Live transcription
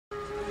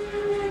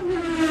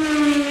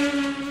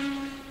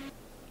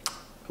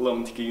Hello,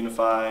 Manteca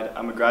Unified.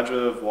 I'm a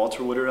graduate of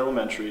Walter Woodard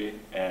Elementary,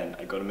 and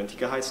I go to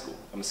Manteca High School.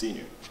 I'm a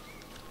senior.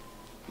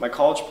 My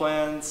college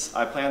plans,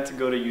 I plan to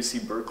go to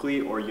UC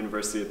Berkeley or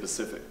University of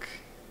Pacific.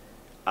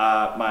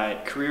 My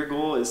career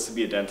goal is to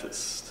be a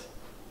dentist.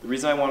 The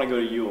reason I want to go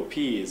to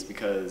UOP is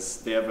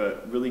because they have a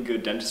really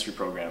good dentistry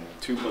program,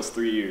 2 +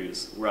 3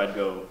 years, where I'd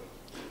go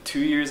 2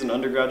 years in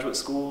undergraduate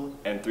school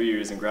and 3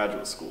 years in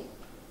graduate school.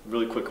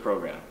 Really quick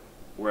program.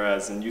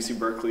 Whereas in UC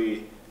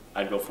Berkeley,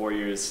 I'd go 4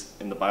 years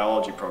in the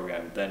biology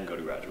program, then go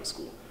to graduate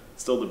school.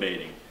 Still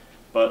debating.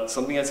 But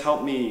something that's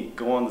helped me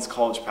go on this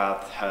college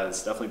path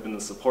has definitely been the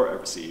support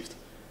I've received.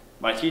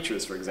 My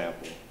teachers, for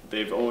example,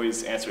 they've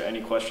always answered any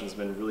questions,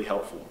 been really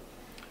helpful.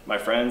 My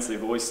friends,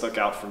 they've always stuck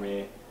out for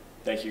me.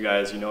 Thank you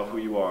guys, you know who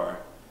you are.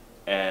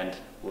 And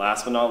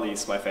last but not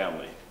least, my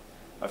family.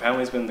 My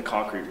family's been the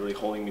concrete, really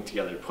holding me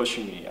together,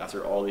 pushing me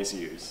after all these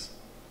years.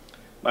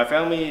 My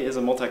family is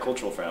a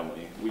multicultural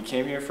family. We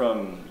came here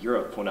from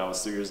Europe when I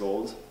was 3 years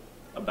old,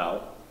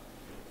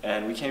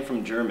 and we came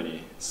from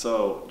Germany.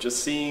 So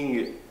just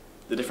seeing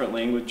the different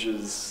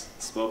languages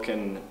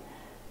spoken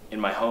in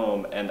my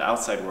home and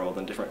outside world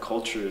and different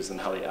cultures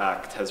and how they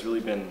act has really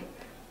been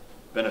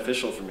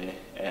beneficial for me.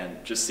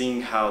 And just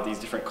seeing how these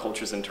different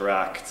cultures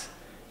interact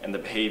and the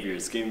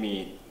behaviors gave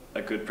me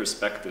a good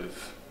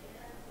perspective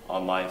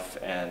on life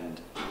and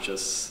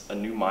just a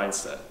new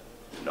mindset,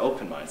 an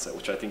open mindset,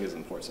 which I think is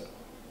important.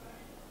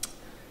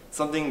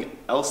 Something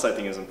else I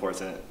think is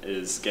important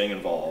is getting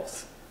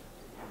involved.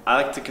 I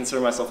like to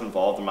consider myself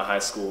involved in my high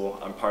school.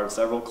 I'm part of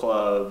several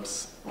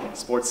clubs,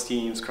 sports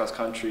teams, cross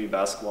country,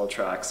 basketball,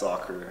 track,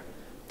 soccer,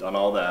 done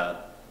all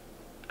that.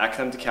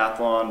 Academic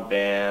decathlon,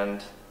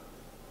 band,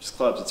 just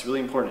clubs. It's really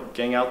important,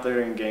 getting out there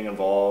and getting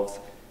involved.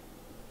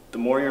 The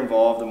more you're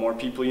involved, the more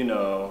people you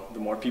know. The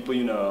more people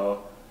you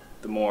know,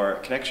 the more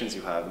connections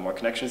you have. The more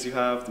connections you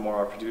have, the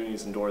more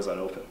opportunities and doors that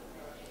open.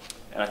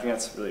 And I think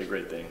that's really a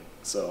great thing.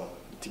 So,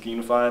 Manteca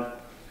Unified,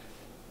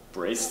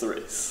 brace the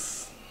race.